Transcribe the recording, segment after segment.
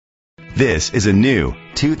This is a new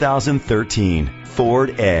 2013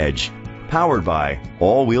 Ford Edge. Powered by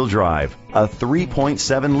all-wheel drive, a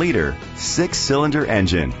 3.7-liter, 6-cylinder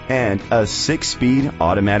engine, and a 6-speed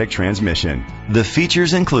automatic transmission. The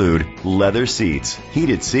features include leather seats,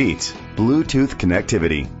 heated seats, Bluetooth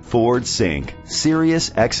connectivity, Ford Sync, Sirius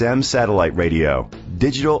XM satellite radio,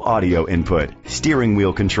 digital audio input, steering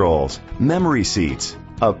wheel controls, memory seats,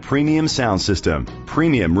 a premium sound system,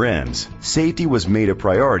 premium rims. Safety was made a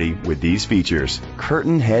priority with these features: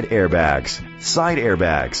 curtain head airbags, side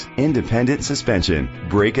airbags, independent suspension,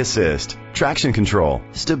 brake assist, traction control,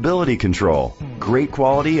 stability control. Great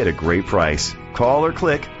quality at a great price. Call or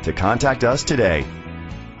click to contact us today.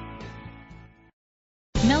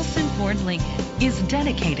 Nelson Ford Lincoln is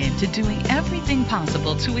dedicated to doing everything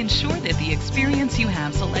possible to ensure that the experience you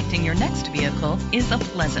have selecting your next vehicle is a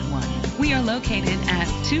pleasant one. We are located at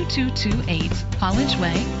 2228 College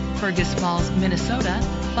Way, Fergus Falls, Minnesota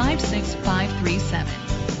 56537.